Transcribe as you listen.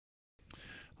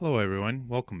Hello everyone,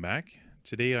 welcome back.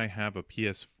 Today I have a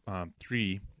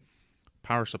PS3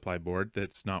 power supply board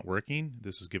that's not working.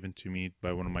 This was given to me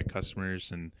by one of my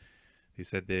customers and they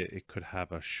said that it could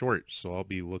have a short, so I'll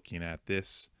be looking at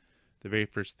this. The very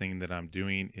first thing that I'm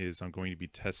doing is I'm going to be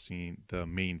testing the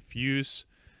main fuse,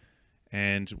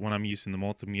 and when I'm using the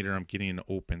multimeter I'm getting it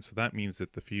open, so that means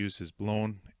that the fuse is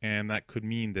blown, and that could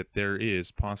mean that there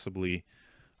is possibly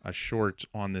a short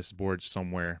on this board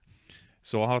somewhere.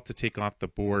 So I'll have to take off the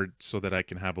board so that I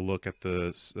can have a look at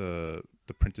the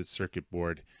printed circuit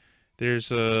board.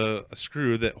 There's a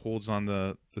screw that holds on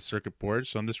the circuit board,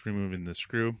 so I'm just removing the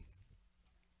screw.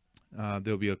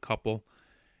 There'll be a couple,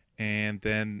 and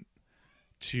then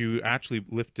to actually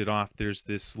lift it off, there's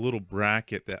this little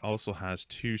bracket that also has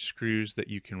two screws that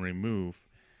you can remove,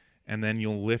 and then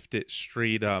you'll lift it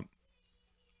straight up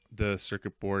the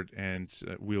circuit board, and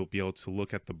we'll be able to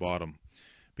look at the bottom,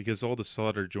 because all the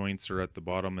solder joints are at the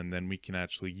bottom, and then we can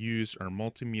actually use our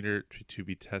multimeter to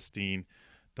be testing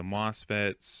the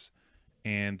MOSFETs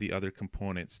and the other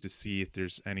components to see if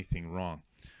there's anything wrong.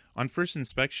 On first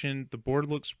inspection, the board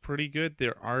looks pretty good.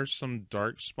 There are some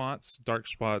dark spots. Dark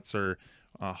spots are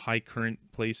high current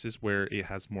places where it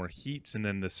has more heat, and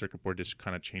then the circuit board just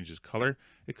kind of changes color.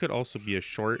 It could also be a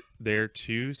short there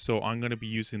too, so I'm going to be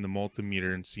using the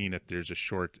multimeter and seeing if there's a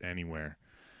short anywhere.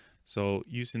 So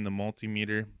using the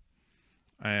multimeter,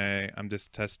 I'm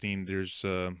just testing there's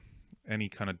any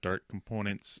kind of dark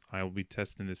components. I will be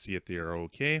testing to see if they are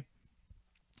okay.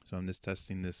 So I'm just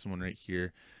testing this one right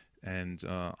here, and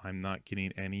I'm not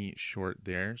getting any short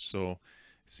there, so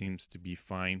it seems to be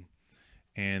fine.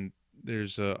 And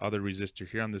there's other resistor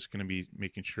here. I'm just going to be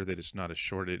making sure that it's not a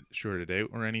shorted out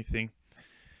or anything.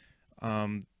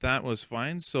 That was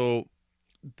fine. So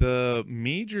the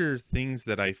major things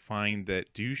that I find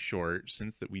that do short,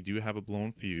 since that we do have a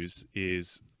blown fuse,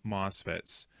 is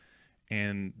MOSFETs.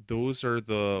 And those are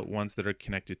the ones that are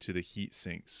connected to the heat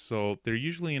sinks. So they're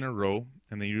usually in a row,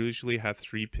 and they usually have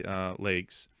three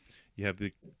legs. You have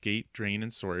the gate, drain,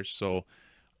 and source. So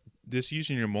just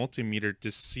using your multimeter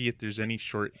to see if there's any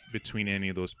short between any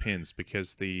of those pins,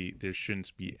 because there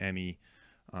shouldn't be any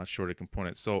shorted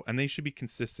components. So, and they should be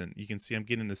consistent. You can see I'm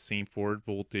getting the same forward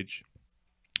voltage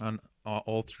on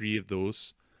all three of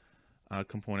those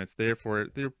components. Therefore,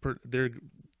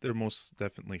 they're most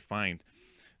definitely fine.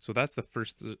 So that's the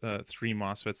first three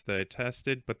MOSFETs that I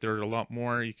tested, but there are a lot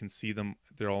more. You can see them;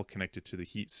 they're all connected to the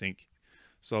heatsink.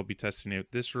 So I'll be testing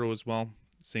out this row as well.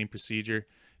 Same procedure.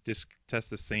 Just test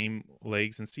the same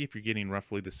legs and see if you're getting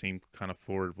roughly the same kind of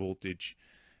forward voltage.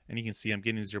 And you can see I'm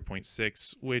getting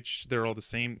 0.6, which they're all the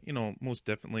same. You know, most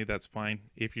definitely that's fine.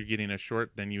 If you're getting a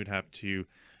short, then you would have to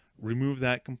remove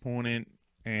that component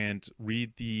and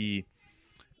read the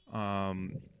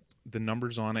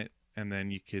numbers on it, and then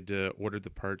you could order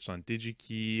the parts on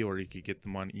DigiKey, or you could get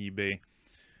them on eBay,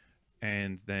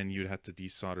 and then you'd have to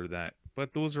desolder that.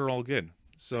 But those are all good.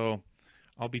 So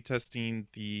I'll be testing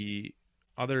the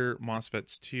other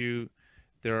MOSFETs too.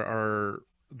 There are,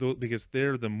 because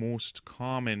they're the most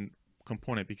common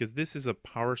component, because this is a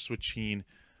power switching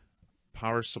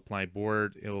power supply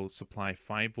board. It'll supply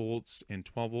 5 volts and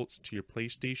 12 volts to your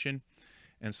PlayStation,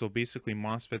 and so basically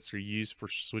MOSFETs are used for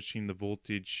switching the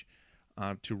voltage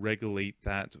to regulate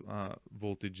that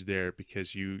voltage there,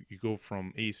 because you go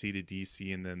from AC to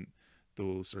DC, and then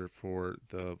those are for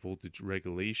the voltage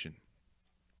regulation.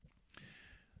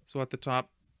 So at the top,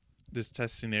 just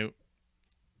testing out,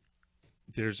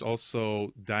 there's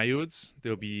also diodes.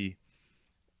 There'll be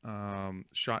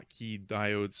Schottky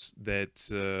diodes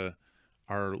that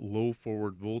are low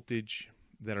forward voltage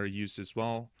that are used as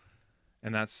well,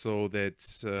 and that's so that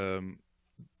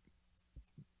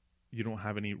you don't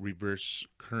have any reverse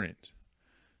current.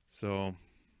 So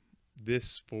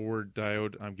this forward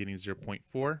diode, I'm getting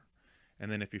 0.4, and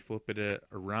then if you flip it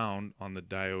around on the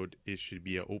diode, it should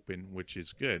be open, which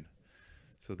is good.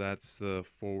 So that's the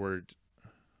forward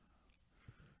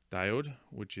diode,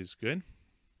 which is good.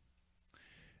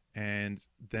 And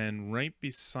then right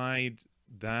beside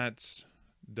that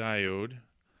diode,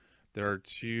 there are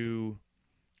two,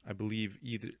 I believe,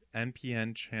 either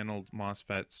NPN channeled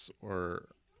MOSFETs or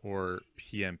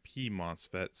PNP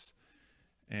MOSFETs,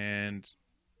 and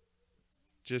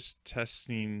just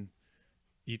testing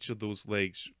each of those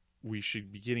legs, we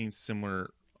should be getting similar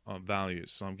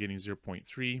values. So I'm getting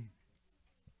 0.3,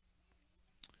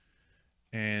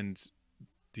 and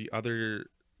the other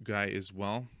guy as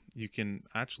well. You can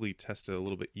actually test it a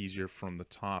little bit easier from the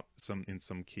top in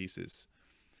some cases,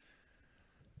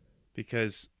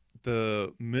 because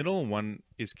the middle one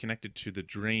is connected to the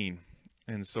drain,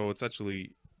 and so it's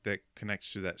actually that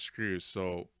connects to that screw.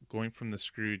 So going from the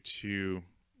screw to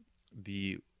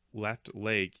the left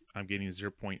leg, I'm getting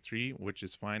 0.3, which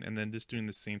is fine. And then just doing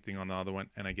the same thing on the other one,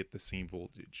 and I get the same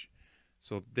voltage.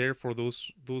 So therefore,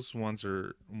 those ones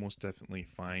are most definitely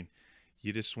fine.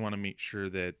 You just want to make sure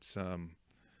that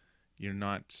you're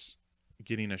not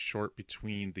getting a short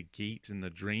between the gate and the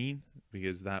drain,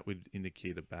 because that would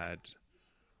indicate a bad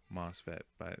MOSFET.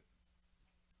 But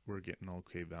we're getting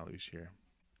okay values here.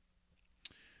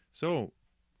 So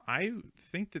I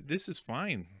think that this is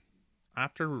fine.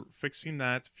 After fixing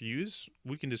that fuse,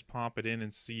 we can just pop it in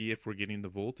and see if we're getting the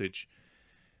voltage,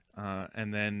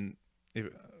 and then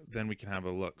we can have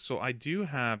a look. So I do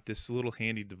have this little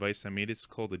handy device I made. It's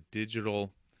called a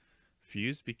digital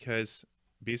fuse, because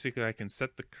basically I can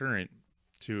set the current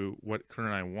to what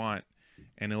current I want,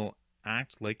 and it'll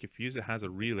act like a fuse. It has a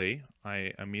relay.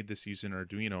 I made this using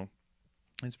Arduino.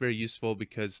 It's very useful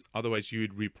because otherwise you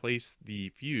would replace the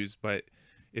fuse, but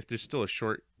if there's still a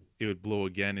short, it would blow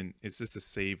again, and it's just a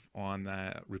save on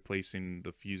that, replacing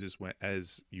the fuses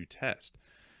as you test.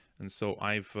 And so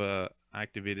I've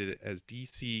activated it as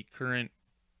DC current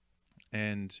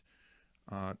and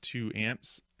 2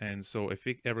 amps, and so if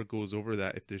it ever goes over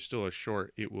that, if there's still a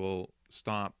short, it will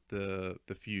stop the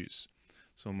fuse.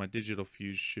 So my digital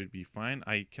fuse should be fine.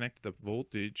 I connected the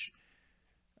voltage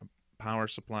power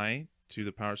supply to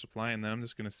the power supply, and then I'm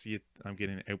just going to see if I'm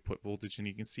getting output voltage, and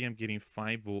you can see I'm getting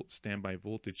 5 volt standby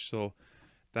voltage. So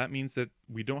that means that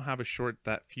we don't have a short.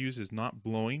 That fuse is not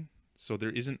blowing, so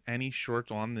there isn't any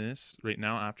short on this right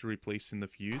now after replacing the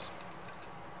fuse.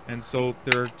 And so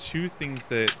there are two things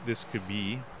that this could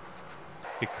be.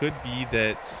 It could be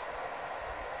that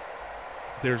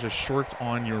there's a short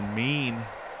on your main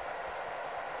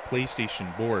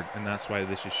PlayStation board, and that's why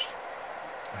this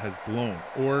has blown.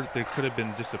 Or there could have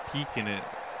been just a peak in it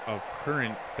of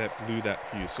current that blew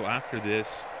that fuse. So after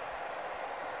this,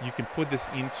 you can put this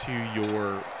into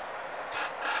your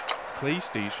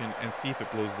PlayStation and see if it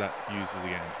blows that fuse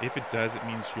again. If it does, it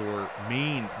means your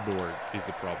main board is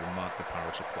the problem, not the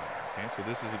power supply. Okay, so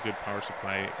this is a good power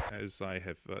supply as I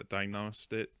have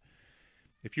diagnosed it.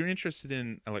 If you're interested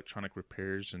in electronic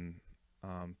repairs and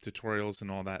tutorials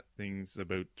and all that things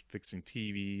about fixing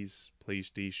TVs,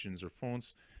 PlayStations, or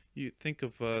phones, you think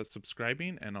of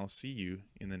subscribing, and I'll see you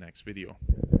in the next video.